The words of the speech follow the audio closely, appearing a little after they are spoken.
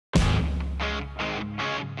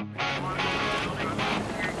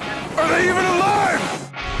they even alive?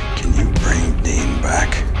 Can you bring Dean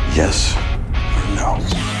back? Yes or no?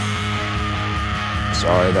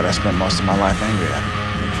 Sorry that I spent most of my life angry at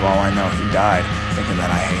him. And for all I know, he died thinking that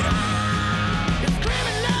I hate him.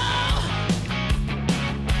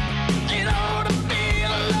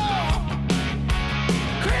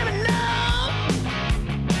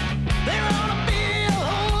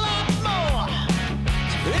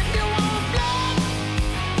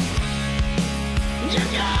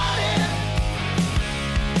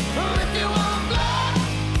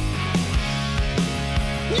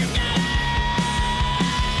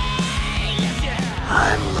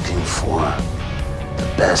 I'm looking for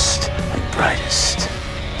the best and brightest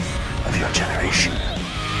of your generation.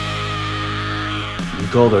 You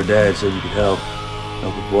called our dad, said you could help.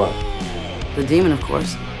 Help with what? The demon, of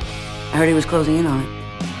course. I heard he was closing in on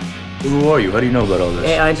it. Who are you? How do you know about all this?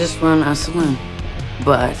 Hey, I just run a saloon.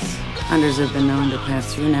 But hunters have been known to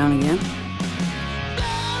pass through now and again.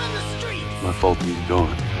 My fault he's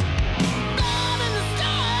gone.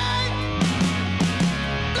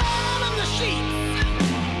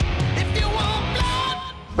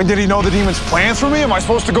 But did he know the demon's plans for me? Am I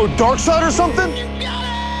supposed to go dark side or something?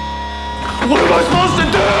 What am I supposed to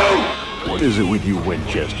do? What is it with you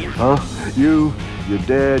Winchesters, huh? You, your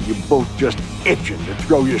dad, you're both just itching to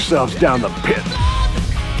throw yourselves down the pit.